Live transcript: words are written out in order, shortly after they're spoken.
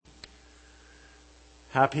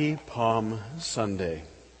Happy Palm Sunday.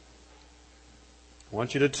 I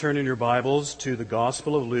want you to turn in your Bibles to the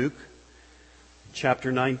Gospel of Luke,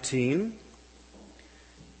 chapter 19.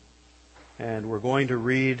 And we're going to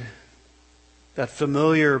read that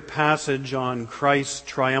familiar passage on Christ's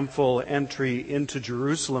triumphal entry into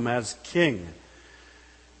Jerusalem as King.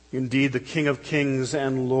 Indeed, the King of Kings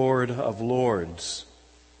and Lord of Lords.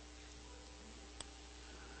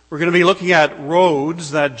 We're going to be looking at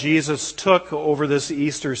roads that Jesus took over this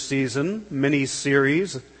Easter season,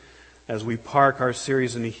 mini-series, as we park our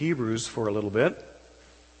series in Hebrews for a little bit.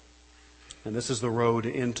 And this is the road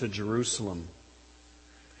into Jerusalem.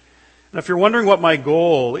 And if you're wondering what my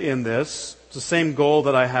goal in this, it's the same goal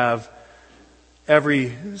that I have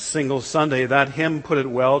every single Sunday. That hymn put it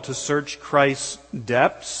well, to search Christ's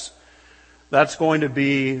depths. That's going to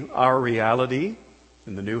be our reality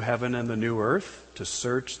in the new heaven and the new earth, to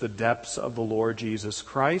search the depths of the Lord Jesus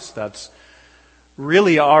Christ. That's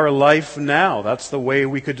really our life now. That's the way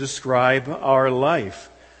we could describe our life.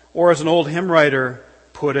 Or as an old hymn writer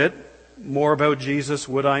put it, more about Jesus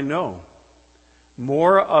would I know.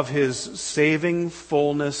 More of His saving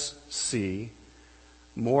fullness see,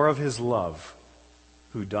 more of His love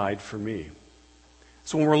who died for me.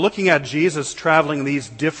 So when we're looking at Jesus traveling these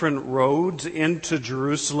different roads into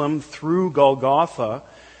Jerusalem through Golgotha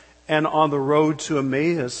and on the road to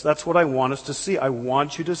Emmaus, that's what I want us to see. I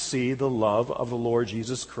want you to see the love of the Lord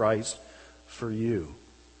Jesus Christ for you.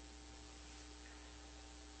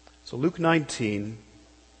 So Luke 19,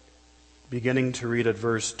 beginning to read at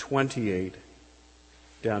verse 28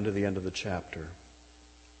 down to the end of the chapter.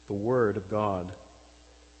 The Word of God.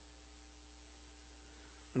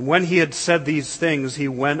 And when he had said these things, he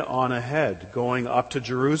went on ahead, going up to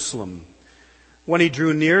Jerusalem. When he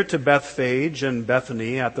drew near to Bethphage and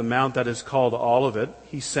Bethany at the mount that is called Olivet,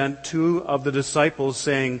 he sent two of the disciples,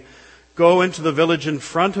 saying, "Go into the village in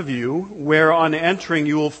front of you, where on entering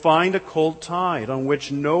you will find a colt tied, on which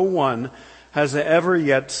no one has ever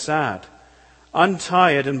yet sat.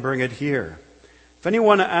 Untie it and bring it here. If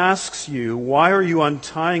anyone asks you, 'Why are you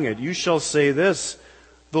untying it?' you shall say this,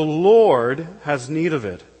 'The Lord has need of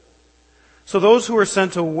it.'" So those who were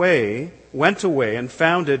sent away went away and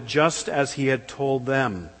found it just as he had told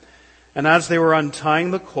them. And as they were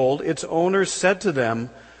untying the colt, its owner said to them,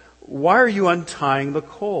 "Why are you untying the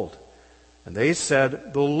colt?" And they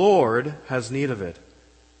said, "The Lord has need of it."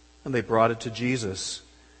 And they brought it to Jesus.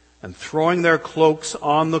 And throwing their cloaks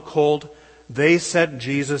on the colt, they set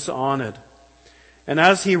Jesus on it. And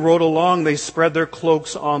as he rode along, they spread their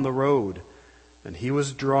cloaks on the road. And he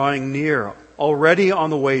was drawing near, already on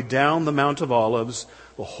the way down the Mount of Olives.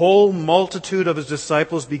 The whole multitude of his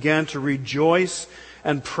disciples began to rejoice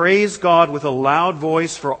and praise God with a loud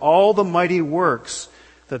voice for all the mighty works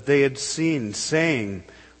that they had seen, saying,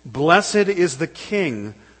 "Blessed is the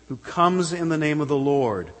King who comes in the name of the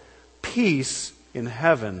Lord. Peace in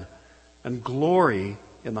heaven and glory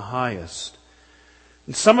in the highest."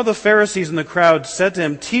 And some of the Pharisees in the crowd said to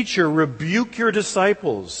him, "Teacher, rebuke your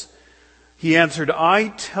disciples." He answered, "I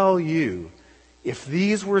tell you, if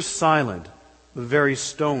these were silent, the very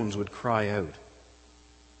stones would cry out."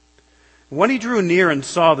 When he drew near and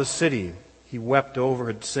saw the city, he wept over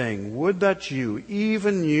it, saying, "Would that you,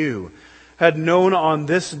 even you, had known on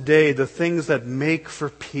this day the things that make for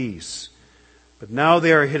peace. But now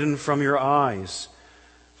they are hidden from your eyes.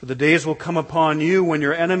 For the days will come upon you when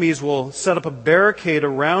your enemies will set up a barricade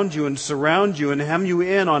around you and surround you and hem you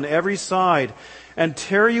in on every side and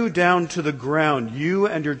tear you down to the ground, you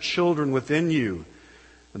and your children within you.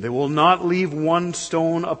 And they will not leave one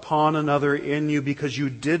stone upon another in you, because you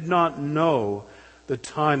did not know the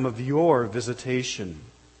time of your visitation."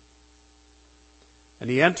 And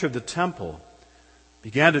he entered the temple,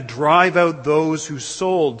 began to drive out those who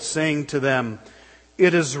sold, saying to them,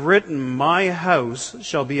 "It is written, 'My house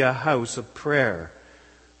shall be a house of prayer,'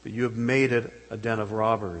 but you have made it a den of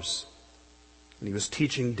robbers." And he was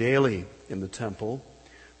teaching daily in the temple.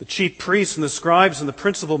 The chief priests and the scribes and the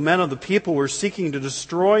principal men of the people were seeking to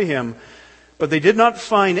destroy him, but they did not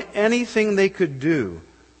find anything they could do,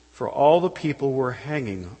 for all the people were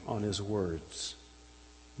hanging on his words.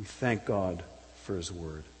 We thank God for his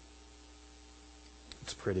word.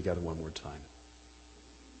 Let's pray together one more time.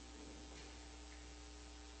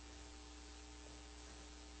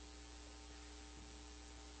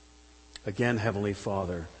 Again, Heavenly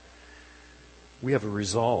Father, we have a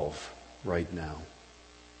resolve right now.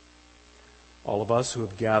 All of us who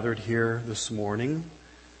have gathered here this morning,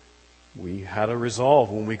 we had a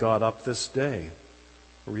resolve when we got up this day.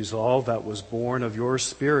 A resolve that was born of your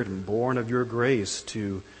Spirit and born of your grace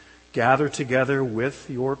to gather together with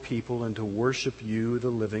your people and to worship you,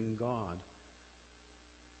 the living God.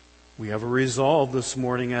 We have a resolve this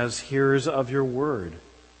morning as hearers of your word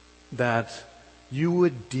that you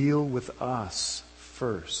would deal with us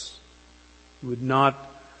first. You would not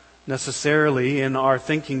necessarily, in our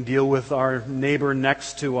thinking, deal with our neighbor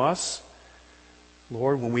next to us.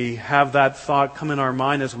 Lord, when we have that thought come in our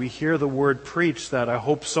mind as we hear the word preached that I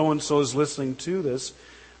hope so-and-so is listening to this,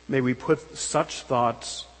 may we put such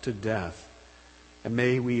thoughts to death. And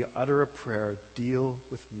may we utter a prayer, deal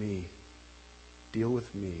with me. Deal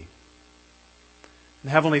with me. And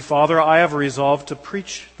Heavenly Father, I have resolved to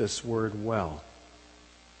preach this word well.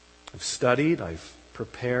 I've studied, I've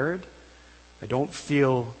prepared. I don't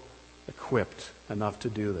feel equipped enough to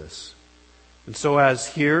do this. And so as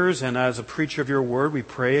hearers and as a preacher of your word, we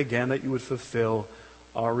pray again that you would fulfill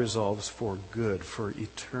our resolves for good, for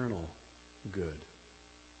eternal good.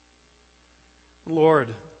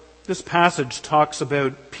 Lord, this passage talks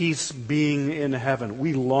about peace being in heaven.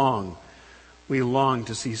 We long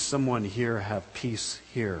to see someone here have peace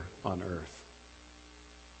here on earth.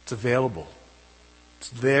 It's available. It's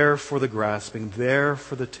there for the grasping, there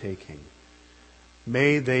for the taking.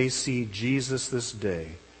 May they see Jesus this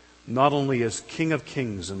day, not only as King of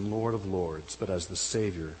Kings and Lord of Lords, but as the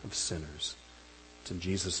Savior of sinners. It's in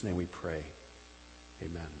Jesus' name we pray.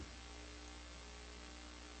 Amen.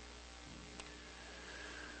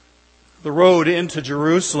 The road into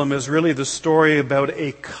Jerusalem is really the story about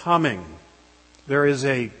a coming. There is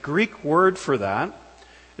a Greek word for that.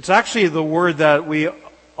 It's actually the word that we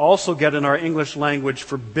also get in our English language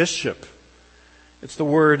for bishop. It's the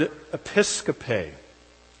word episkope.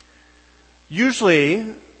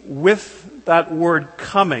 Usually, with that word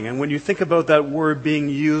coming, and when you think about that word being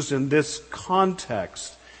used in this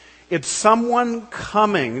context, it's someone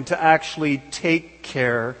coming to actually take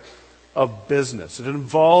care of business. It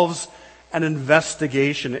involves an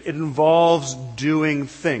investigation. It involves doing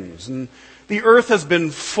things. And the earth has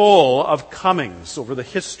been full of comings over the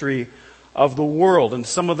history of the world, and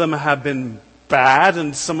some of them have been bad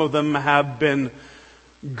and some of them have been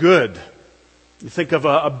good. You think of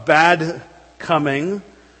a bad coming.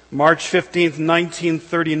 March 15th,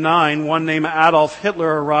 1939, one named Adolf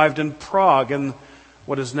Hitler arrived in Prague in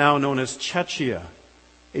what is now known as Czechia.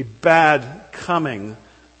 A bad coming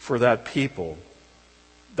for that people.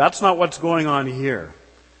 That's not what's going on here.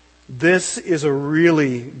 This is a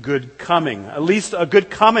really good coming. At least a good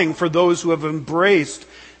coming for those who have embraced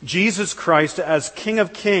Jesus Christ as King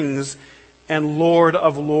of Kings and Lord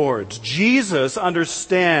of Lords. Jesus,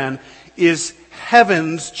 understand, is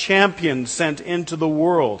heaven's champion sent into the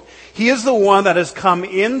world. He is the one that has come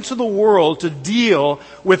into the world to deal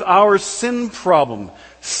with our sin problem,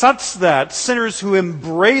 such that sinners who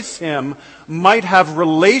embrace him might have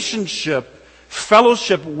relationship,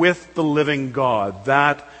 fellowship with the living God.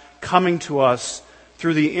 That coming to us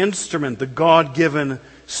through the instrument, the God-given,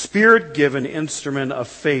 Spirit-given instrument of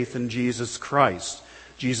faith in Jesus Christ.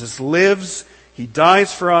 Jesus lives, he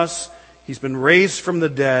dies for us, he's been raised from the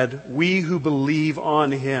dead. We who believe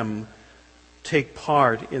on him take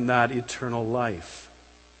part in that eternal life.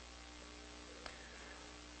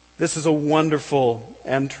 This is a wonderful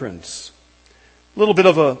entrance. A little bit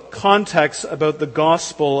of a context about the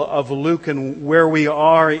Gospel of Luke and where we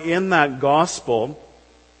are in that Gospel.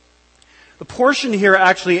 The portion here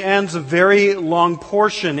actually ends a very long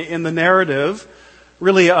portion in the narrative,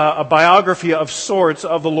 really a biography of sorts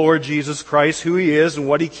of the Lord Jesus Christ, who he is and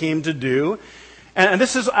what he came to do. And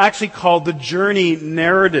this is actually called the journey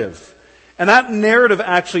narrative. And that narrative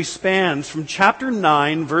actually spans from chapter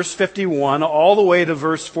 9, verse 51, all the way to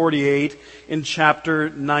verse 48 in chapter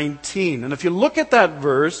 19. And if you look at that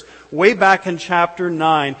verse, way back in chapter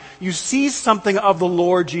 9, you see something of the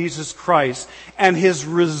Lord Jesus Christ and his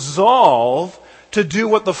resolve to do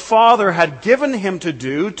what the Father had given him to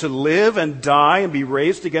do, to live and die and be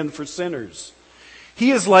raised again for sinners. He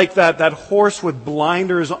is like that horse with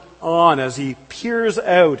blinders on as he peers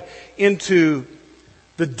out into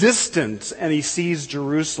the distance and he sees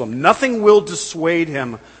Jerusalem. Nothing will dissuade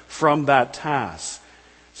him from that task.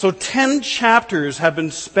 So 10 chapters have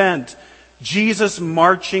been spent Jesus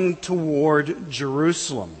marching toward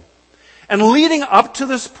Jerusalem. And leading up to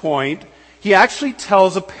this point, he actually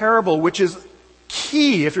tells a parable which is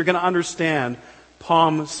key if you're going to understand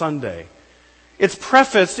Palm Sunday. It's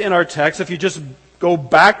prefaced in our text. If you just go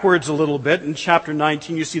backwards a little bit in chapter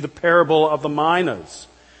 19, you see the parable of the minas.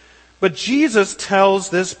 But Jesus tells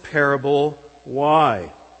this parable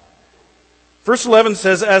why. Verse 11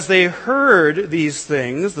 says, as they heard these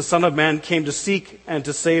things, the Son of Man came to seek and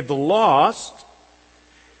to save the lost.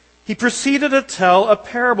 he proceeded to tell a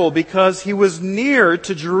parable because he was near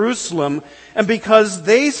to Jerusalem and because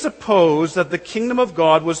they supposed that the kingdom of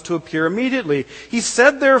God was to appear immediately. He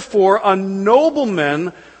said, therefore, a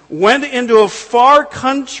nobleman went into a far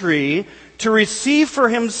country to receive for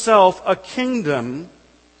himself a kingdom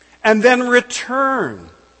and then return.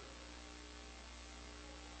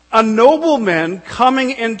 A nobleman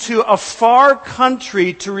coming into a far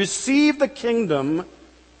country to receive the kingdom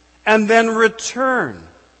and then return.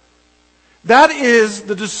 That is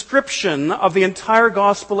the description of the entire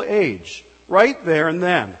gospel age, right there and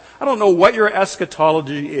then. I don't know what your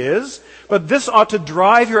eschatology is, but this ought to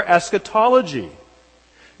drive your eschatology.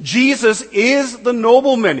 Jesus is the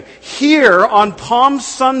nobleman. Here on Palm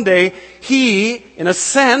Sunday, he, in a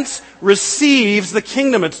sense, receives the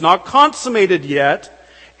kingdom. It's not consummated yet,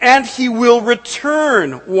 and he will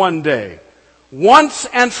return one day, once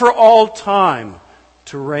and for all time,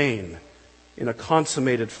 to reign in a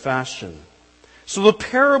consummated fashion. So the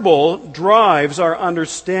parable drives our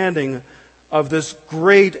understanding of this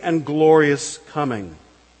great and glorious coming.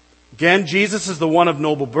 Again, Jesus is the one of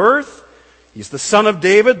noble birth. He's the Son of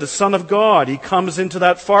David, the Son of God. He comes into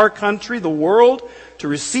that far country, the world, to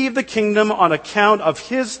receive the kingdom on account of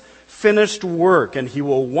his finished work. And he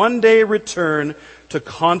will one day return to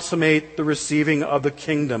consummate the receiving of the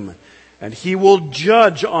kingdom. And he will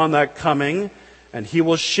judge on that coming, and he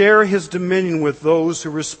will share his dominion with those who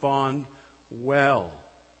respond well.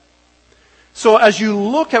 So as you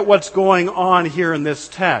look at what's going on here in this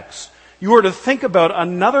text, you are to think about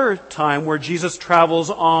another time where Jesus travels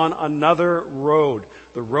on another road,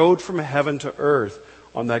 the road from heaven to earth,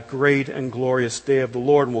 on that great and glorious day of the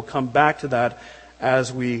Lord. And we'll come back to that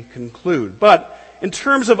as we conclude. But in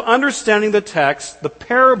terms of understanding the text, the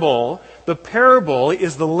parable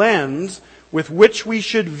is the lens with which we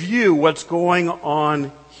should view what's going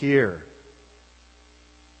on here.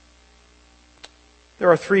 There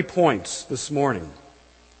are 3 points this morning.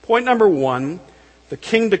 Point number 1, the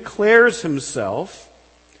king declares himself.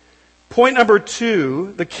 Point number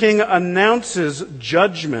 2, the king announces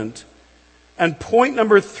judgment. And point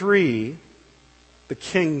number 3, the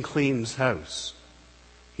king cleans house.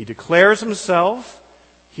 He declares himself,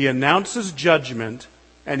 he announces judgment,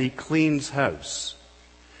 and he cleans house.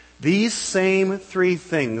 These same 3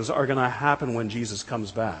 things are going to happen when Jesus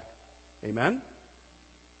comes back. Amen?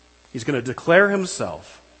 He's going to declare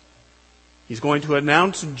himself. He's going to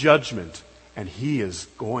announce judgment. And he is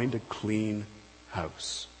going to clean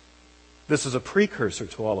house. This is a precursor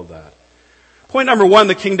to all of that. Point number 1,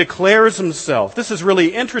 the king declares himself. This is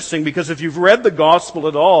really interesting because if you've read the gospel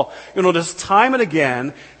at all, you'll notice time and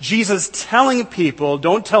again, Jesus telling people,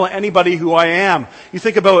 don't tell anybody who I am. You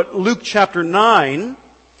think about Luke chapter 9,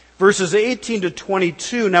 verses 18 to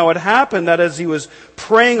 22. Now it happened that as he was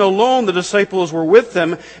praying alone, the disciples were with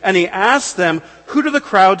him, and he asked them, who do the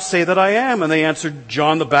crowd say that I am? And they answered,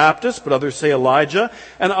 John the Baptist, but others say Elijah,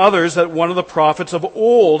 and others that one of the prophets of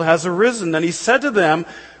old has arisen. And he said to them,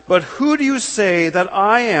 but who do you say that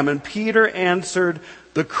I am? And Peter answered,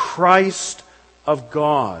 the Christ of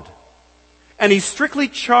God. And he strictly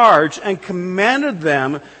charged and commanded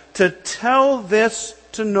them to tell this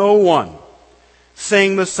to no one,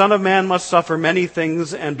 saying, the Son of Man must suffer many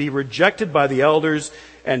things and be rejected by the elders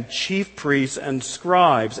and chief priests and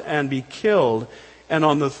scribes and be killed, and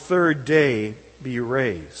on the 3rd day be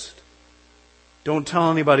raised. Don't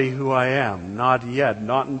tell anybody who I am, not yet,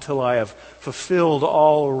 not until I have fulfilled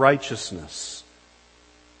all righteousness.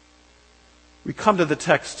 We come to the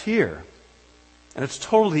text here, and it's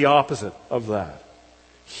totally the opposite of that.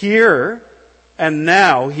 Here and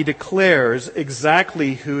now he declares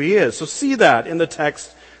exactly who he is. So see that in the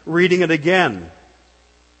text, reading it again.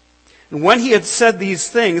 And when he had said these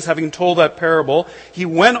things, having told that parable, he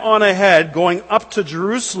went on ahead, going up to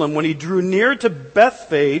Jerusalem. When he drew near to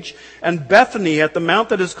Bethphage and Bethany at the mount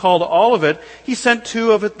that is called Olivet, he sent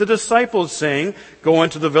 2 of the disciples, saying, go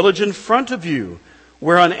into the village in front of you,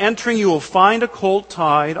 where on entering you will find a colt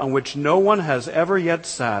tied, on which no one has ever yet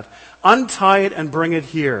sat. Untie it and bring it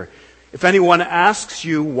here. If anyone asks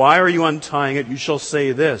you, why are you untying it? You shall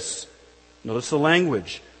say this. Notice the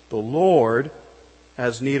language. The Lord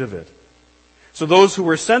has need of it. So those who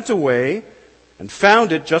were sent away and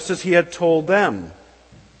found it just as he had told them.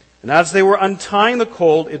 And as they were untying the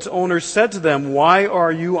colt, its owner said to them, why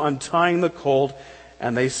are you untying the colt?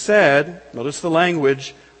 And they said, notice the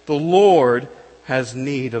language, the Lord has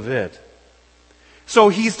need of it. So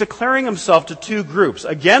he's declaring himself to 2 groups.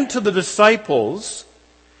 Again to the disciples,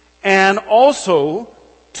 and also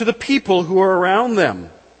to the people who are around them.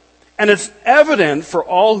 And it's evident for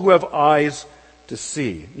all who have eyes to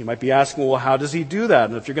see. You might be asking, well, how does he do that?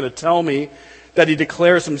 And if you're going to tell me that he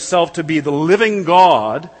declares himself to be the living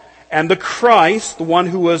God and the Christ, the one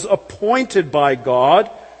who was appointed by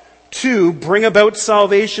God to bring about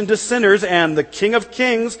salvation to sinners, and the King of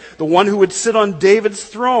Kings, the one who would sit on David's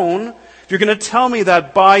throne, if you're going to tell me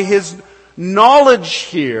that by his knowledge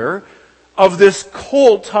here of this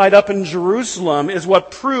colt tied up in Jerusalem is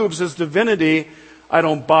what proves his divinity, I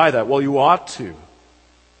don't buy that. Well, you ought to.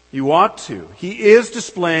 You ought to. He is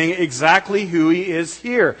displaying exactly who he is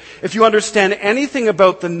here. If you understand anything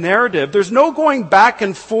about the narrative, there's no going back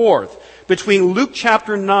and forth between Luke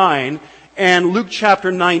chapter 9 and Luke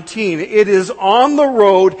chapter 19. It is on the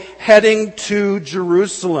road heading to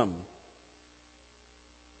Jerusalem.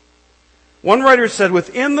 One writer said,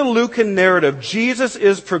 within the Lucan narrative, Jesus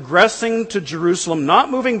is progressing to Jerusalem, not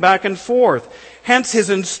moving back and forth. Hence, his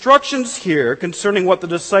instructions here concerning what the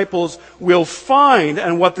disciples will find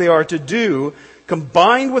and what they are to do,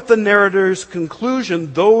 combined with the narrator's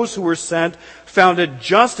conclusion, those who were sent found it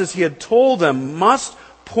just as he had told them, must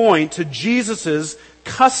point to Jesus'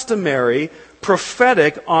 customary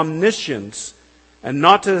prophetic omniscience and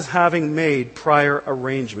not to his having made prior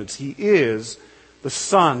arrangements. He is the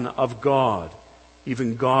Son of God,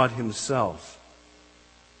 even God himself.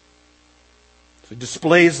 So he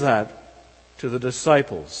displays that to the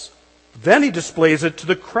disciples. Then he displays it to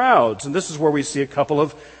the crowds, and this is where we see a couple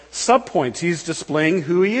of subpoints. He's displaying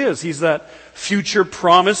who he is. He's that future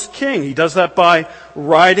promised king. He does that by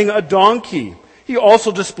riding a donkey. He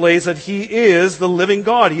also displays that he is the living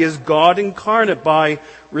God. He is God incarnate by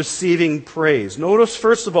receiving praise. Notice,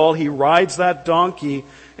 first of all, he rides that donkey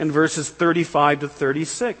in verses 35 to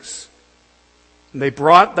 36. And they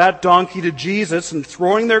brought that donkey to Jesus, and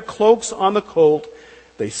throwing their cloaks on the colt,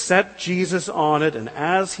 they set Jesus on it, and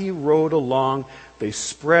as he rode along, they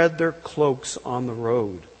spread their cloaks on the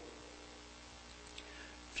road.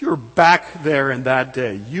 If you were back there in that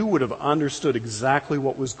day, you would have understood exactly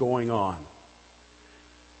what was going on.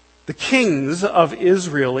 The kings of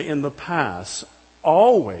Israel in the past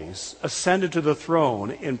always ascended to the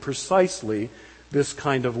throne in precisely this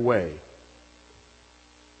kind of way.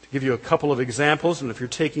 To give you a couple of examples, and if you're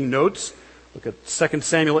taking notes, look at 2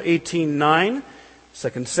 Samuel 18:9,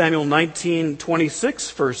 2 Samuel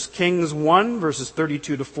 19:26, 1 Kings 1, verses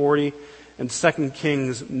 32 to 40, and 2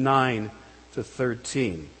 Kings 9 to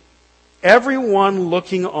 13. Everyone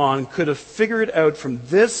looking on could have figured out from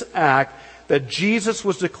this act that Jesus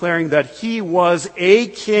was declaring that he was a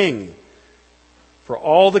king. For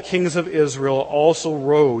all the kings of Israel also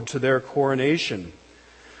rode to their coronation.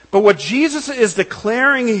 But what Jesus is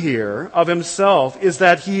declaring here of himself is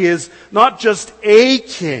that he is not just a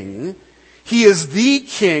king, he is the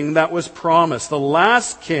king that was promised, the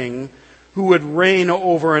last king who would reign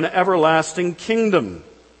over an everlasting kingdom.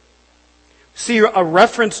 See a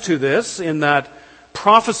reference to this in that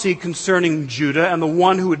prophecy concerning Judah and the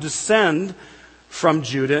one who would descend from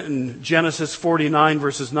Judah in Genesis 49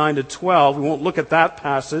 verses 9 to 12. We won't look at that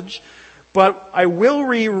passage, but I will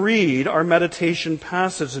reread our meditation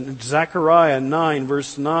passage in Zechariah 9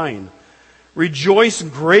 verse 9. Rejoice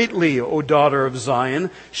greatly, O daughter of Zion.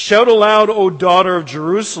 Shout aloud, O daughter of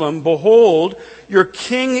Jerusalem. Behold, your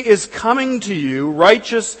king is coming to you.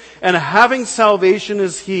 Righteous and having salvation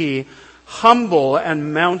is he, humble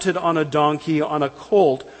and mounted on a donkey, on a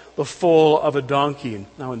colt, the foal of a donkey.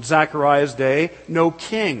 Now in Zechariah's day, no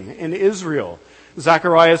king in Israel.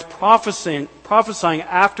 Zechariah is prophesying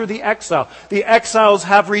after the exile. The exiles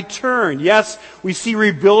have returned. Yes, we see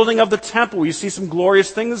rebuilding of the temple. We see some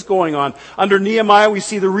glorious things going on. Under Nehemiah, we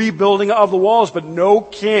see the rebuilding of the walls, but no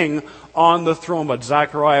king on the throne. But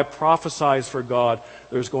Zechariah prophesies for God,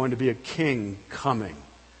 there's going to be a king coming.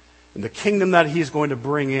 And the kingdom that he's going to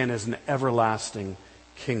bring in is an everlasting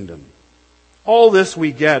kingdom. All this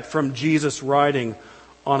we get from Jesus riding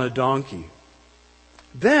on a donkey.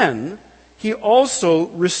 Then he also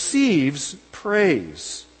receives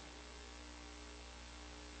praise.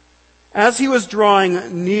 As he was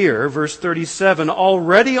drawing near, verse 37,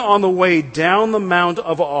 already on the way down the Mount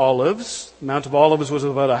of Olives, the Mount of Olives was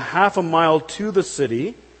about a half a mile to the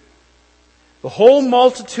city, the whole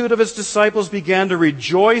multitude of his disciples began to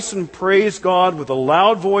rejoice and praise God with a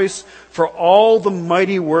loud voice for all the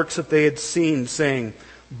mighty works that they had seen, saying,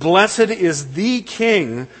 Blessed is the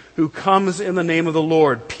King who comes in the name of the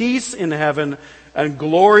Lord. Peace in heaven and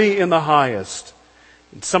glory in the highest.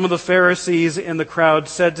 And some of the Pharisees in the crowd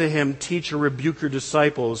said to him, Teacher, rebuke your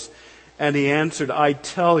disciples. And he answered, I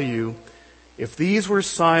tell you, if these were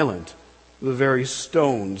silent, the very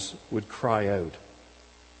stones would cry out.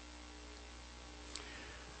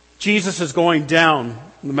 Jesus is going down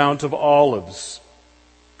the Mount of Olives,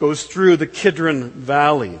 goes through the Kidron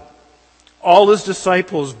Valley. All his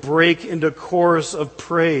disciples break into chorus of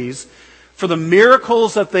praise for the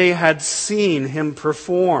miracles that they had seen him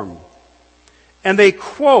perform. And they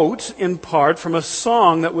quote, in part, from a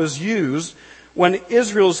song that was used when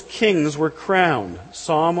Israel's kings were crowned.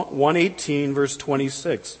 Psalm 118, verse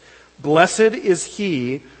 26. Blessed is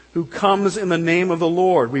he who comes in the name of the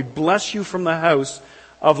Lord. We bless you from the house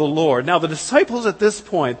of the Lord. Now, the disciples at this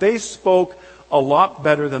point, they spoke a lot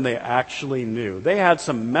better than they actually knew. They had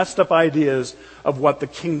some messed up ideas of what the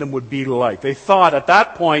kingdom would be like. They thought at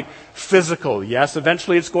that point, physical. Yes,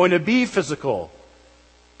 eventually it's going to be physical.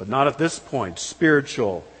 But not at this point,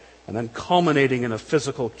 spiritual. And then culminating in a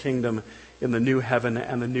physical kingdom in the new heaven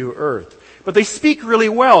and the new earth. But they speak really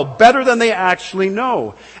well, better than they actually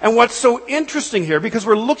know. And what's so interesting here, because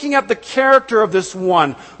we're looking at the character of this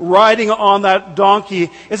one riding on that donkey,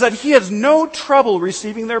 is that he has no trouble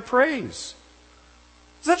receiving their praise.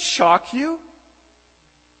 Does that shock you?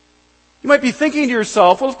 You might be thinking to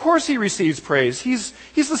yourself, well, of course he receives praise. He's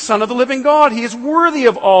the Son of the living God. He is worthy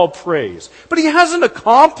of all praise. But he hasn't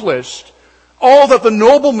accomplished all that the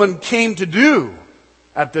nobleman came to do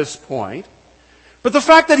at this point. But the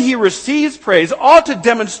fact that he receives praise ought to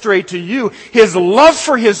demonstrate to you his love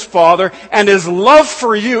for his Father and his love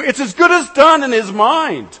for you. It's as good as done in his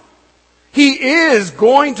mind. He is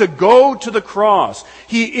going to go to the cross.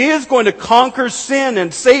 He is going to conquer sin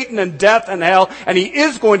and Satan and death and hell. And he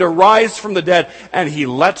is going to rise from the dead. And he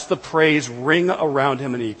lets the praise ring around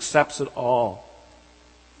him and he accepts it all.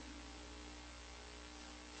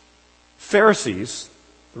 Pharisees,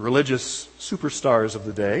 the religious superstars of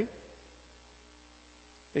the day,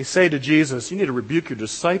 they say to Jesus, you need to rebuke your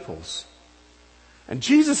disciples. And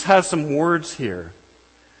Jesus has some words here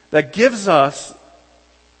that gives us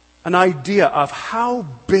an idea of how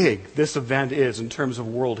big this event is in terms of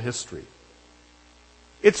world history.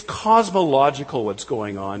 It's cosmological what's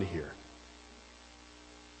going on here.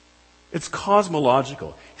 It's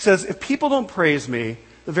cosmological. He says, if people don't praise me,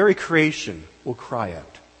 the very creation will cry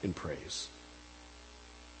out in praise.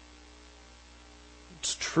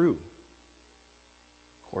 It's true.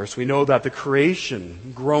 Of course, we know that the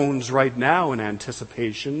creation groans right now in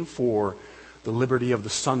anticipation for the liberty of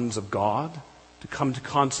the sons of God to come to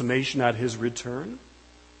consummation at his return.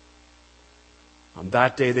 On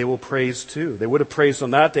that day they will praise too. They would have praised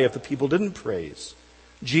on that day if the people didn't praise.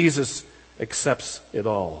 Jesus accepts it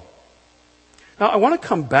all. Now I want to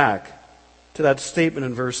come back to that statement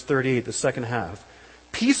in verse 38, the second half.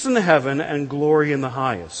 Peace in heaven and glory in the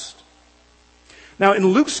highest. Now in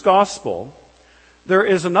Luke's gospel, there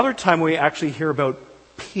is another time we actually hear about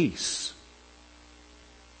peace.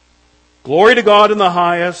 Glory to God in the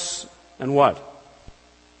highest, and what?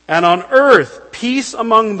 And on earth, peace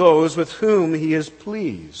among those with whom he is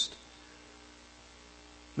pleased.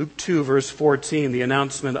 Luke 2, verse 14, the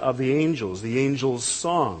announcement of the angels'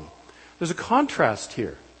 song. There's a contrast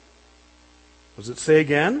here. What does it say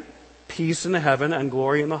again? Peace in heaven and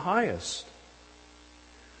glory in the highest.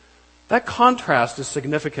 That contrast is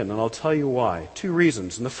significant, and I'll tell you why. Two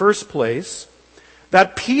reasons. In the first place,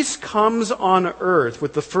 that peace comes on earth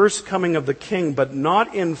with the first coming of the King, but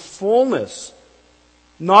not in fullness.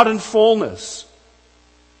 Not in fullness.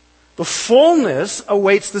 The fullness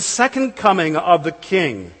awaits the second coming of the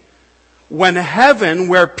King, when heaven,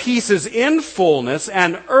 where peace is in fullness,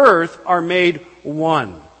 and earth are made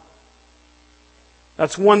one.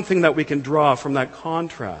 That's one thing that we can draw from that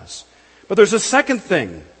contrast. But there's a second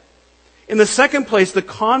thing. In the second place, the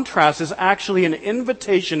contrast is actually an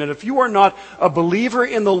invitation, and if you are not a believer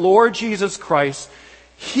in the Lord Jesus Christ,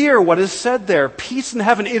 hear what is said there. Peace in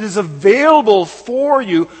heaven. It is available for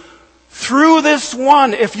you through this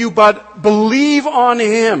one if you but believe on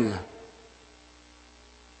him.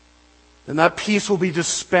 Then that peace will be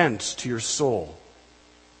dispensed to your soul.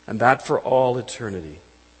 And that for all eternity.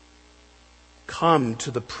 Come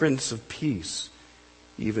to the Prince of Peace,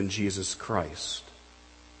 even Jesus Christ.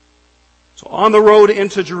 So on the road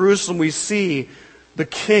into Jerusalem, we see the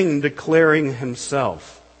King declaring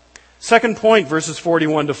himself. Second point, verses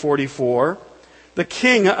 41 to 44. The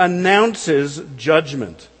King announces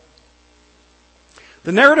judgment.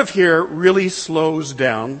 The narrative here really slows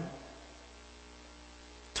down.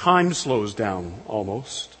 Time slows down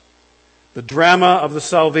almost. The drama of the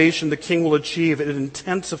salvation the King will achieve, it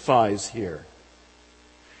intensifies here.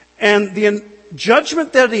 And the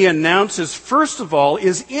judgment that he announces, first of all,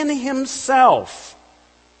 is in himself.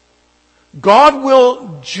 God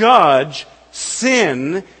will judge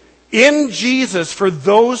sin in Jesus for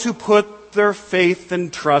those who put their faith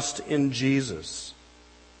and trust in Jesus.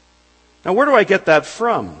 Now, where do I get that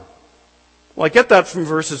from? Well, I get that from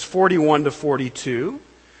verses 41 to 42.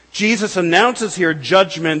 Jesus announces here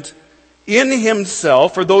judgment in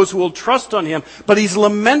himself for those who will trust on him, but he's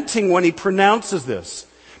lamenting when he pronounces this,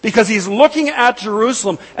 because he's looking at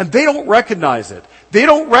Jerusalem and they don't recognize it. They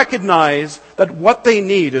don't recognize that what they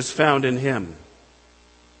need is found in him.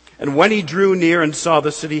 And when he drew near and saw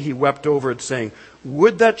the city, he wept over it, saying,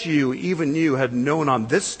 "Would that you, even you, had known on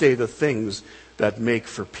this day the things that make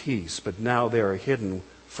for peace, but now they are hidden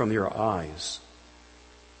from your eyes."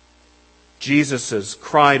 Jesus has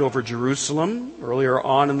cried over Jerusalem earlier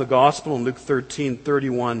on in the Gospel in Luke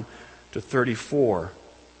 13:31 to 34.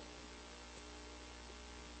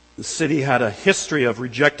 The city had a history of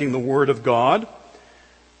rejecting the Word of God.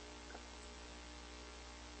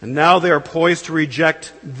 And now they are poised to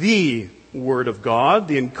reject the Word of God,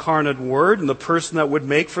 the incarnate Word, and the person that would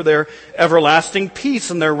make for their everlasting peace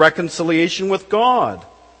and their reconciliation with God.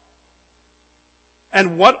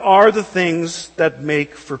 And what are the things that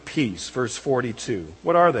make for peace? Verse 42.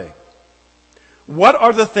 What are they? What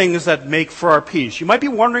are the things that make for our peace? You might be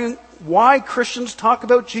wondering why Christians talk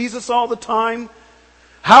about Jesus all the time.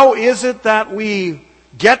 How is it that we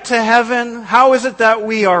get to heaven? How is it that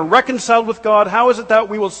we are reconciled with God? How is it that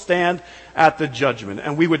we will stand at the judgment?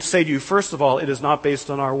 And we would say to you, first of all, it is not based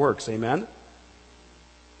on our works. Amen?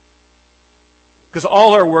 Because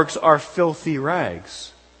all our works are filthy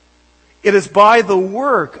rags. It is by the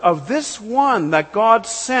work of this one that God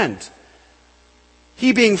sent.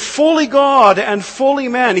 He being fully God and fully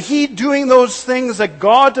man. He doing those things that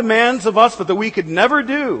God demands of us but that we could never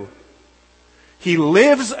do. He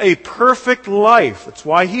lives a perfect life. That's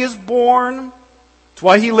why he is born. That's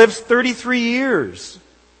why he lives 33 years.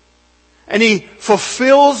 And he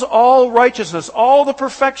fulfills all righteousness, all the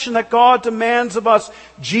perfection that God demands of us.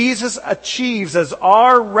 Jesus achieves as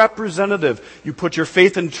our representative. You put your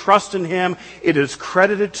faith and trust in him. It is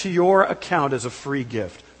credited to your account as a free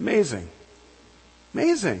gift. Amazing.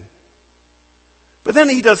 Amazing. But then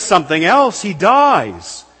he does something else. He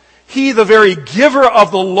dies. He, the very giver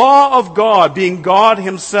of the law of God, being God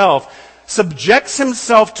himself, subjects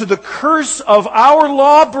himself to the curse of our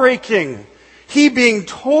law breaking. He being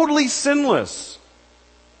totally sinless.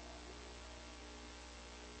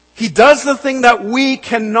 He does the thing that we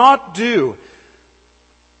cannot do.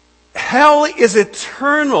 Hell is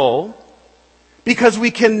eternal because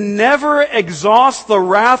we can never exhaust the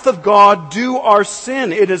wrath of God due our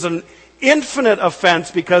sin. It is an infinite offense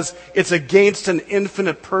because it's against an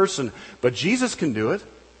infinite person. But Jesus can do it.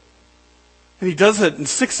 And he does it in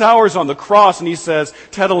 6 hours on the cross and he says,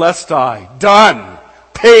 "Tetelestai, done.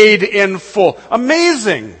 Paid in full."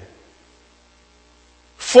 Amazing.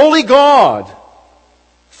 Fully God.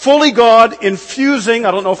 Fully God infusing,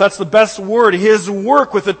 I don't know if that's the best word, his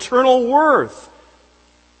work with eternal worth.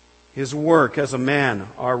 His work as a man,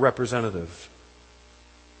 our representative.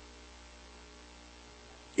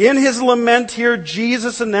 In his lament here,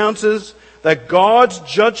 Jesus announces that God's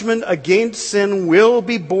judgment against sin will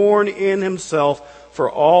be borne in himself for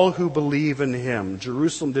all who believe in him.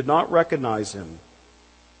 Jerusalem did not recognize him.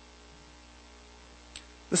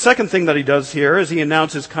 The second thing that he does here is he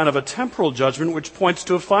announces kind of a temporal judgment which points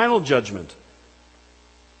to a final judgment.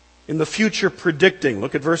 In the future predicting.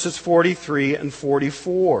 Look at verses 43 and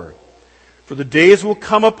 44. "For the days will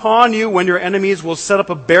come upon you when your enemies will set up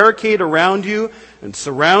a barricade around you and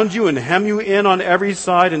surround you and hem you in on every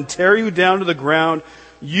side and tear you down to the ground,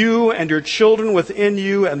 you and your children within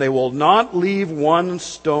you, and they will not leave one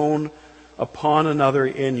stone upon another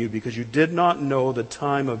in you, because you did not know the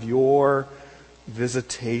time of your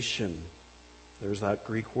visitation." There's that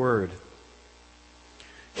Greek word.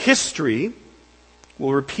 History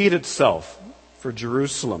will repeat itself for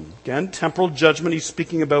Jerusalem. Again, temporal judgment he's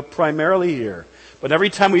speaking about primarily here. But every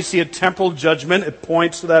time we see a temporal judgment, it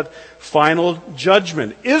points to that final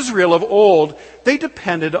judgment. Israel of old, they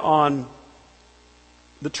depended on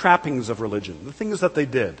the trappings of religion, the things that they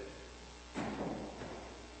did.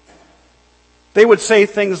 They would say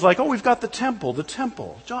things like, "Oh, we've got the temple, the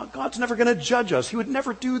temple. God's never going to judge us. He would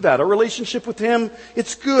never do that. Our relationship with him,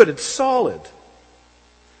 it's good, it's solid."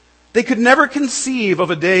 They could never conceive of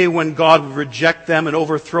a day when God would reject them and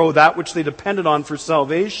overthrow that which they depended on for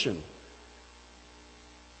salvation.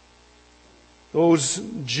 Those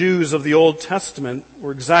Jews of the Old Testament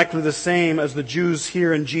were exactly the same as the Jews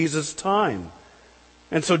here in Jesus' time.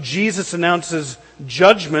 And so Jesus announces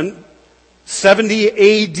judgment. 70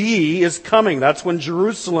 AD is coming. That's when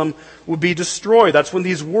Jerusalem would be destroyed. That's when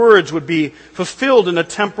these words would be fulfilled in a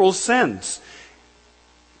temporal sense.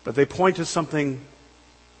 But they point to something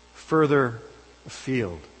further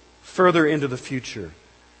afield, further into the future.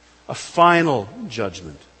 A final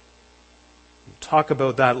judgment. We'll talk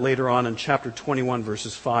about that later on in chapter 21,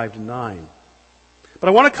 verses 5 to 9. But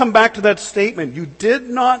I want to come back to that statement. You did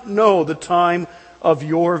not know the time of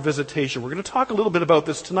your visitation. We're going to talk a little bit about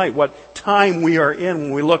this tonight, what time we are in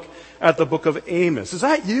when we look at the book of Amos. Is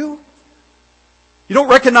that you? You don't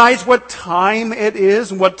recognize what time it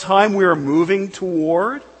is and what time we are moving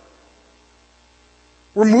toward?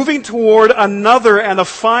 We're moving toward another and a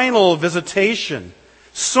final visitation.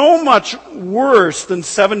 So much worse than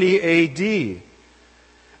 70 AD.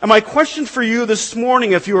 And my question for you this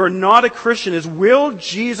morning, if you are not a Christian, is will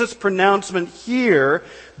Jesus' pronouncement here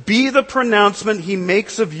be the pronouncement he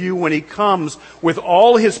makes of you when he comes with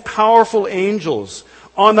all his powerful angels?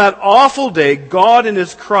 On that awful day, God in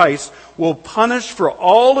his Christ will punish for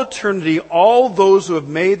all eternity all those who have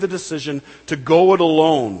made the decision to go it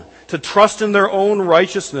alone, to trust in their own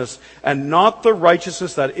righteousness and not the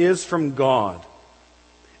righteousness that is from God.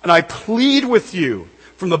 And I plead with you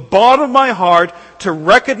from the bottom of my heart to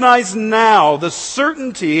recognize now the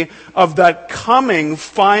certainty of that coming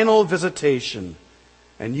final visitation.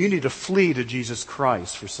 And you need to flee to Jesus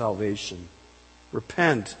Christ for salvation.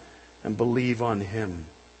 Repent and believe on him.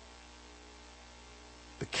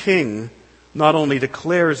 The king not only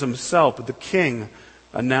declares himself, but the king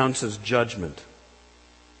announces judgment.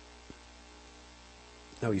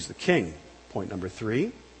 Now he's the king. Point number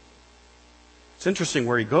 3. It's interesting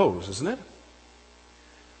where he goes, isn't it?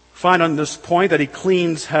 Find on this point that he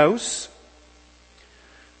cleans house.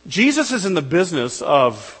 Jesus is in the business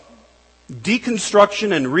of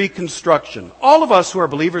deconstruction and reconstruction. All of us who are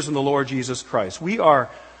believers in the Lord Jesus Christ, we are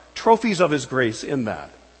trophies of his grace in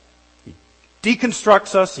that. He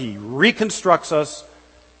deconstructs us, he reconstructs us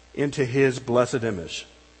into his blessed image.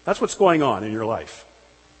 That's what's going on in your life.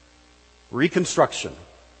 Reconstruction.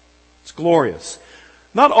 It's glorious.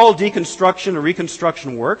 Not all deconstruction and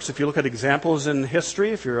reconstruction works. If you look at examples in history,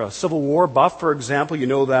 if you're a Civil War buff, for example, you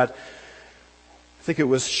know that, I think it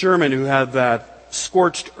was Sherman who had that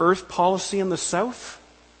scorched earth policy in the South.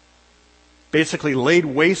 Basically laid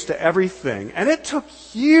waste to everything. And it took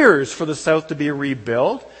years for the South to be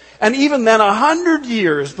rebuilt. And even then, 100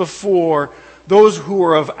 years before those who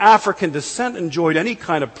were of African descent enjoyed any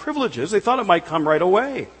kind of privileges. They thought it might come right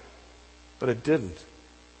away. But it didn't.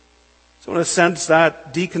 So in a sense,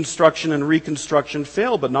 that deconstruction and reconstruction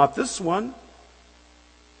failed, but not this one.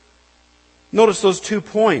 Notice those 2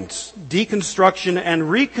 points, deconstruction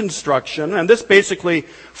and reconstruction, and this basically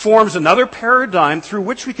forms another paradigm through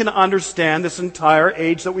which we can understand this entire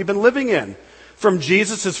age that we've been living in. From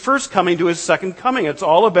Jesus' first coming to his second coming. It's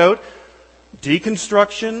all about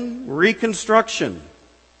deconstruction, reconstruction.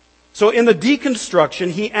 So in the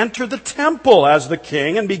deconstruction, he entered the temple as the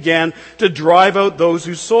king and began to drive out those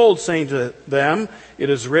who sold, saying to them, "It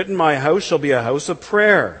is written, my house shall be a house of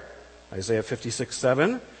prayer." Isaiah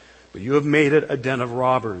 56:7. But you have made it a den of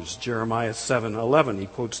robbers. Jeremiah 7:11. He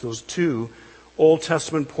quotes those 2 Old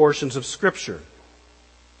Testament portions of Scripture.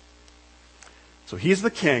 So he's the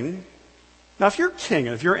king. Now if you're king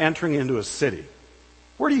and if you're entering into a city,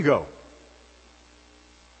 where do you go?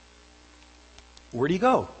 Where do you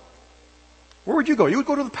go? Where would you go? You would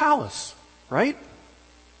go to the palace, right?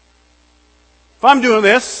 If I'm doing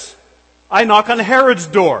this, I knock on Herod's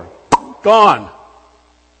door. Gone.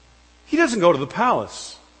 He doesn't go to the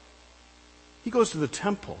palace. He goes to the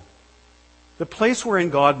temple. The place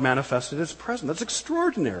wherein God manifested his presence. That's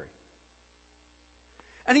extraordinary.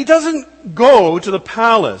 And he doesn't go to the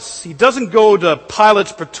palace. He doesn't go to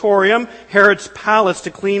Pilate's Praetorium, Herod's palace,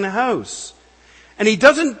 to clean house. And he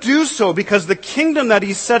doesn't do so because the kingdom that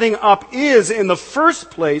he's setting up is, in the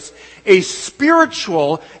first place, a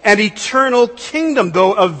spiritual and eternal kingdom,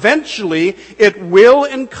 though eventually it will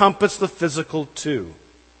encompass the physical too.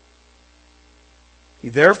 He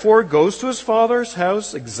therefore goes to his father's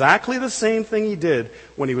house, exactly the same thing he did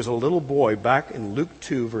when he was a little boy, back in Luke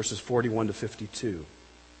 2, verses 41 to 52.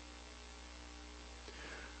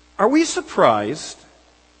 Are we surprised?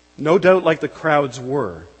 No doubt like the crowds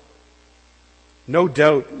were. No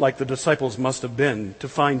doubt like the disciples must have been to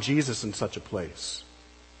find Jesus in such a place.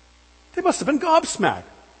 They must have been gobsmacked.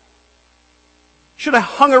 Should have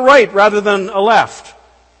hung a right rather than a left.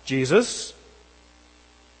 Jesus.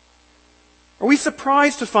 Are we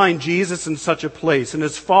surprised to find Jesus in such a place, in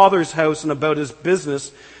his Father's house and about his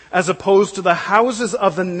business, as opposed to the houses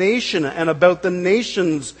of the nation and about the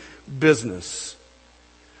nation's business?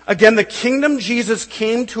 Again, the kingdom Jesus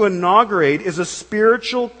came to inaugurate is a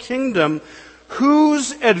spiritual kingdom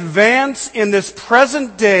whose advance in this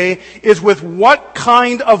present day is with what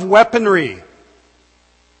kind of weaponry?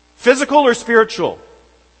 Physical or spiritual?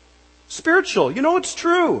 Spiritual. You know it's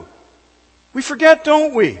true. We forget,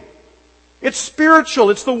 don't we? It's spiritual.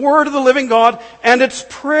 It's the word of the living God, and it's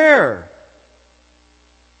prayer.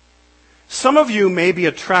 Some of you may be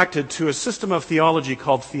attracted to a system of theology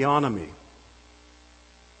called theonomy.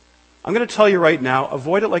 I'm going to tell you right now,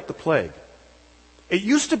 avoid it like the plague. It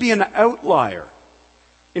used to be an outlier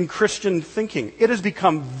in Christian thinking. It has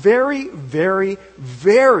become very, very,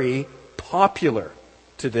 very popular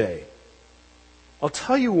today. I'll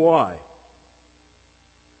tell you why.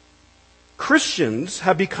 Christians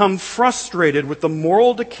have become frustrated with the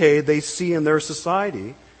moral decay they see in their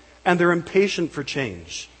society, and they're impatient for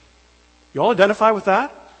change. You all identify with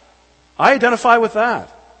that? I identify with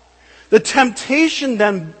that. The temptation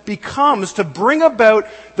then becomes to bring about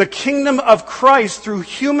the kingdom of Christ through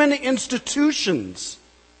human institutions.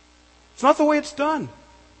 It's not the way it's done.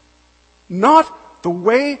 Not the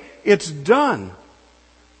way it's done.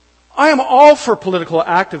 I am all for political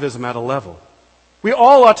activism at a level. We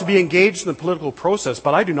all ought to be engaged in the political process,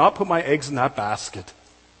 but I do not put my eggs in that basket.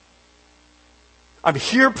 I'm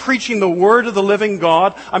here preaching the word of the living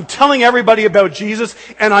God. I'm telling everybody about Jesus,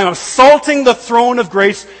 and I'm assaulting the throne of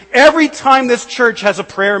grace every time this church has a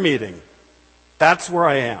prayer meeting. That's where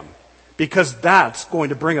I am, because that's going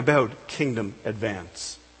to bring about kingdom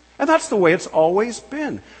advance. And that's the way it's always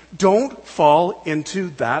been. Don't fall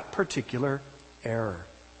into that particular error.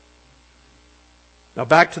 Now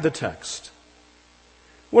back to the text.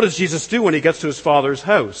 What does Jesus do when he gets to his Father's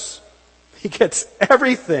house? He gets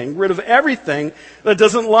rid of everything that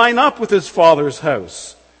doesn't line up with his Father's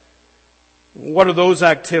house. What are those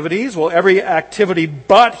activities? Well, every activity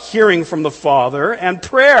but hearing from the Father and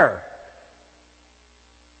prayer.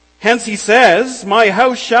 Hence he says, "My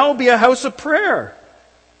house shall be a house of prayer."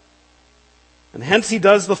 And hence he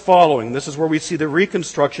does the following. This is where we see the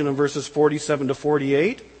reconstruction in verses 47 to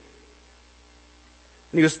 48.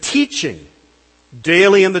 And he was teaching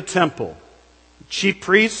daily in the temple. The chief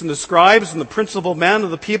priests and the scribes and the principal men of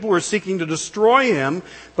the people were seeking to destroy him,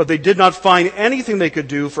 but they did not find anything they could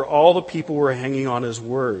do, for all the people were hanging on his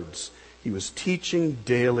words. He was teaching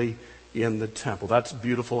daily in the temple. That's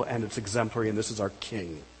beautiful and it's exemplary, and this is our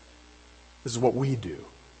King. This is what we do.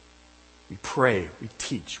 We pray, we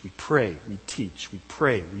teach, we pray, we teach, we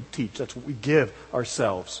pray, we teach. That's what we give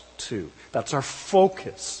ourselves to. That's our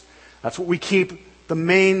focus. That's what we keep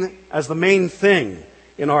as the main thing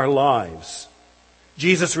in our lives.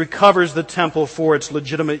 Jesus recovers the temple for its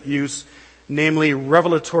legitimate use, namely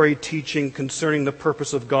revelatory teaching concerning the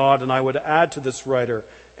purpose of God, and I would add to this writer,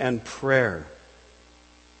 and prayer.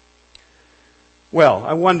 Well,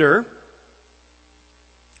 I wonder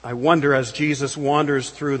as Jesus wanders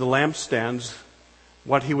through the lampstands,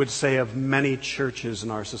 what he would say of many churches in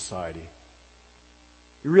our society.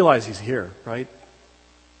 You realize he's here, right?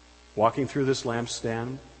 Walking through this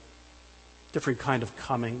lampstand, different kind of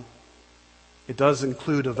coming. It does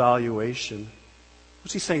include evaluation.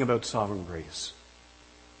 What's he saying about sovereign grace?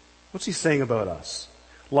 What's he saying about us?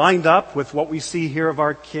 Lined up with what we see here of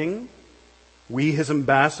our King, we his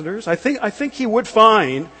ambassadors. I think he would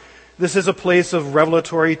find this is a place of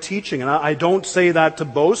revelatory teaching. And I don't say that to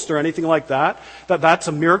boast or anything like that. That's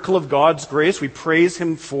a miracle of God's grace. We praise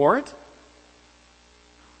him for it.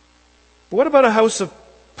 But what about a house of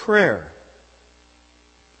prayer?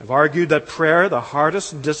 I've argued that prayer, the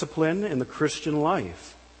hardest discipline in the Christian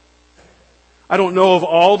life. I don't know of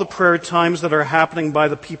all the prayer times that are happening by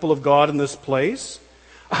the people of God in this place.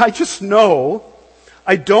 I just know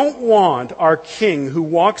I don't want our King who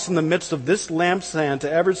walks in the midst of this lampstand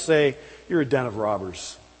to ever say, "You're a den of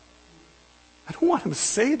robbers." I don't want him to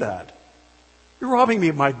say that. "You're robbing me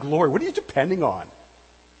of my glory." What are you depending on?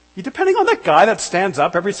 You depending on that guy that stands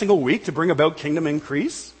up every single week to bring about kingdom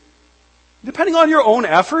increase? Depending on your own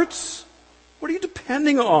efforts? What are you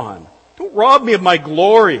depending on? Don't rob me of my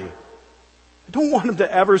glory. I don't want him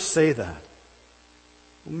to ever say that.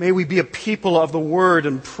 May we be a people of the word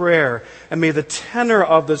and prayer, and may the tenor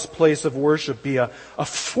of this place of worship be a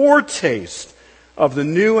foretaste of the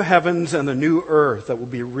new heavens and the new earth that will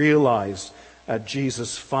be realized at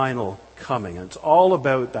Jesus' final coming. And it's all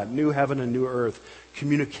about that new heaven and new earth,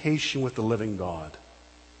 communication with the living God.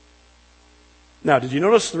 Now, did you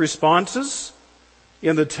notice the responses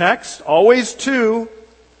in the text? Always two.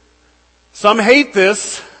 Some hate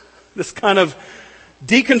this kind of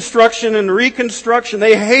deconstruction and reconstruction.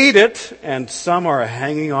 They hate it, and some are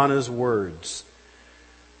hanging on his words.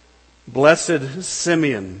 Blessed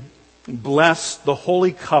Simeon blessed the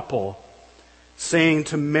holy couple, saying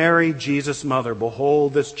to Mary, Jesus' mother,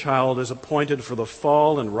 "Behold, this child is appointed for the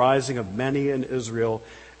fall and rising of many in Israel,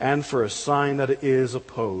 and for a sign that is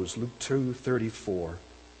opposed." Luke 2:34.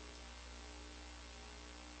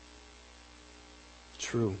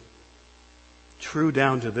 True. True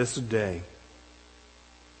down to this day.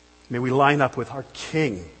 May we line up with our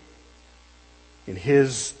King in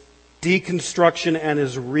his deconstruction and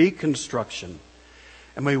his reconstruction.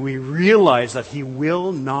 And may we realize that he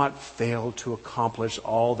will not fail to accomplish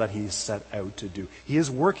all that he's set out to do. He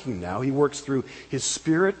is working now. He works through his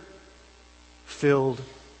Spirit-filled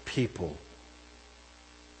people.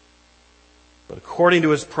 But according to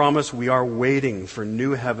his promise, we are waiting for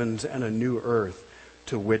new heavens and a new earth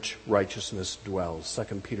to which righteousness dwells.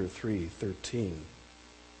 2 Peter 3:13.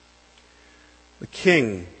 The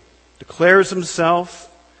king declares himself,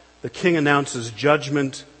 the king announces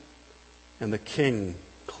judgment, and the king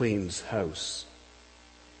cleans house.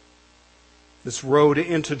 This road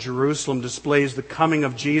into Jerusalem displays the coming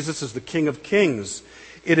of Jesus as the King of Kings.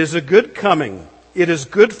 It is a good coming. It is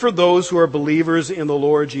good for those who are believers in the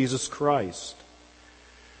Lord Jesus Christ.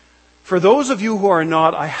 For those of you who are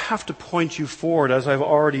not, I have to point you forward, as I've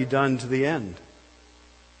already done, to the end.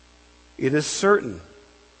 It is certain.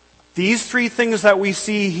 These three things that we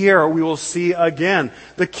see here, we will see again.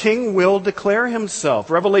 The king will declare himself.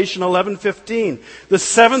 Revelation 11:15. The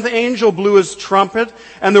seventh angel blew his trumpet,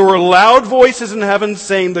 and there were loud voices in heaven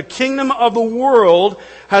saying, "The kingdom of the world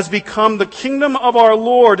has become the kingdom of our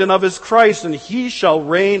Lord and of his Christ, and he shall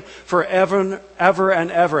reign forever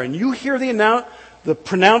and ever." And you hear the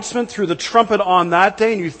pronouncement through the trumpet on that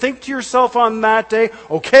day, and you think to yourself on that day,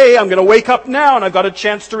 okay, I'm going to wake up now, and I've got a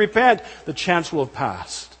chance to repent. The chance will have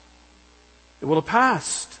passed. It will have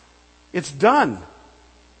passed. It's done.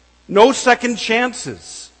 No second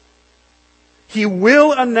chances. He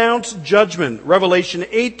will announce judgment. Revelation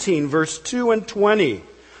 18, verse 2 and 20.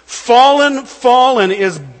 Fallen, fallen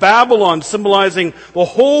is Babylon, symbolizing the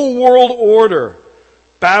whole world order.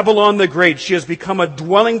 Babylon the Great. She has become a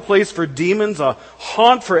dwelling place for demons, a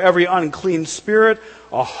haunt for every unclean spirit,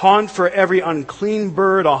 a haunt for every unclean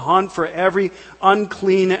bird, a haunt for every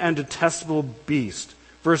unclean and detestable beast.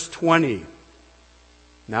 Verse 20.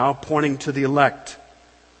 Now pointing to the elect,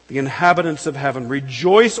 the inhabitants of heaven.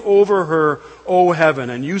 Rejoice over her, O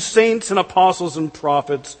heaven, and you saints and apostles and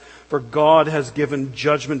prophets, for God has given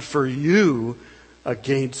judgment for you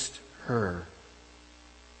against her.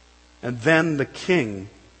 And then the king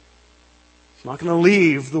is not going to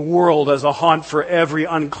leave the world as a haunt for every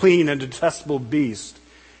unclean and detestable beast.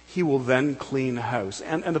 He will then clean house.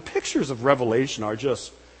 And the pictures of Revelation are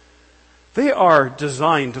they are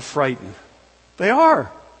designed to frighten. They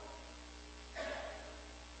are.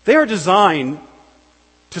 They are designed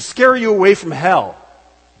to scare you away from hell.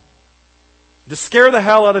 To scare the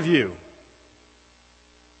hell out of you.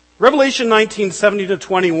 Revelation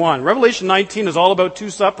 19:17-21. Revelation 19 is all about two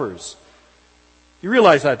suppers. You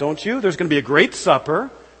realize that, don't you? There's going to be a great supper.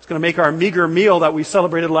 It's going to make our meager meal that we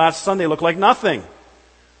celebrated last Sunday look like nothing.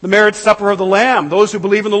 The marriage supper of the Lamb. Those who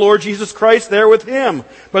believe in the Lord Jesus Christ, they're with Him.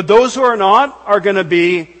 But those who are not are going to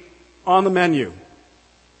be on the menu.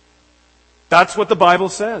 That's what the Bible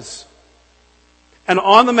says. And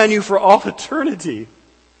on the menu for all eternity.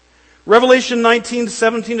 Revelation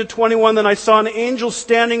 19:17-21, then I saw an angel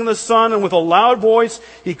standing in the sun, and with a loud voice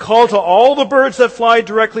he called to all the birds that fly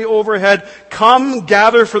directly overhead, "Come,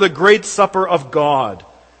 gather for the great supper of God,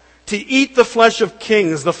 to eat the flesh of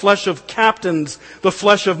kings, the flesh of captains, the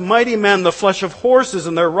flesh of mighty men, the flesh of horses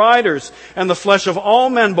and their riders, and the flesh of all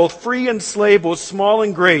men, both free and slave, both small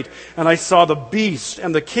and great. And I saw the beast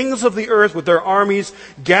and the kings of the earth with their armies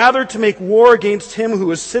gathered to make war against him who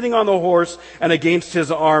was sitting on the horse and against his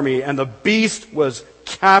army. And the beast was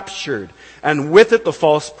captured, and with it the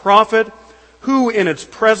false prophet, who in its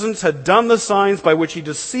presence had done the signs by which he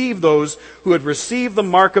deceived those who had received the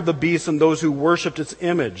mark of the beast and those who worshipped its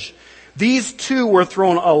image. These two were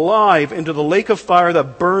thrown alive into the lake of fire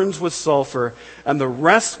that burns with sulfur, and the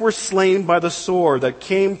rest were slain by the sword that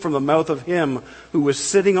came from the mouth of him who was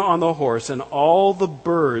sitting on the horse, and all the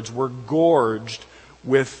birds were gorged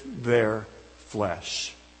with their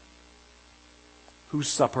flesh. Whose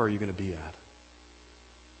supper are you going to be at?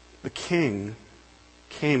 The king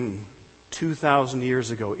came 2,000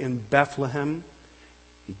 years ago in Bethlehem.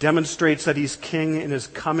 He demonstrates that he's king in his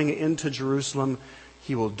coming into Jerusalem.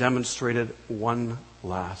 He will demonstrate it one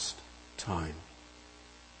last time.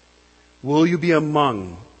 Will you be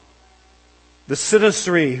among the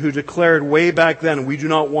citizenry who declared way back then, "We do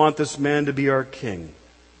not want this man to be our king"?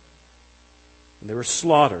 And they were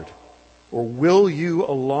slaughtered. Or will you,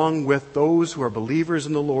 along with those who are believers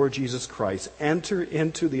in the Lord Jesus Christ, enter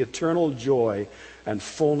into the eternal joy and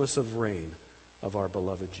fullness of reign of our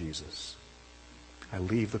beloved Jesus? I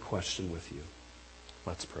leave the question with you.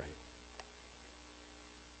 Let's pray.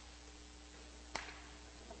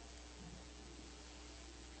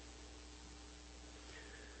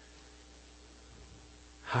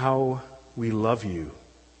 How we love you,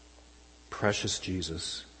 precious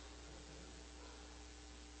Jesus.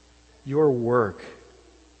 Your work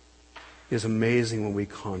is amazing when we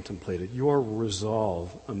contemplate it. Your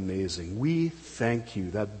resolve, amazing. We thank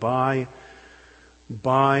you that by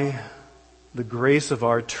the grace of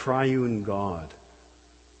our triune God,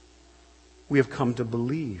 we have come to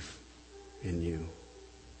believe in you.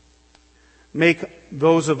 Make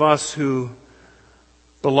those of us who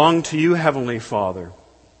belong to you, Heavenly Father,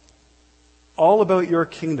 all about your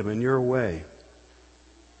kingdom and your way.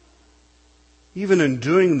 Even in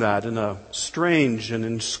doing that in a strange and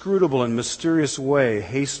inscrutable and mysterious way,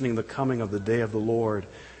 hastening the coming of the day of the Lord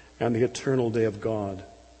and the eternal day of God.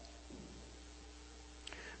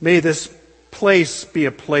 May this place be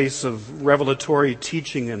a place of revelatory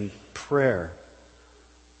teaching and prayer.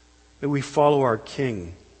 May we follow our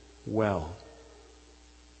King well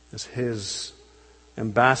as his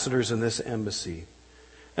ambassadors in this embassy.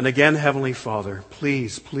 And again, Heavenly Father,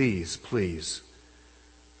 please, please, please,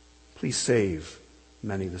 please save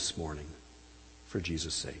many this morning. For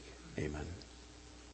Jesus' sake, amen.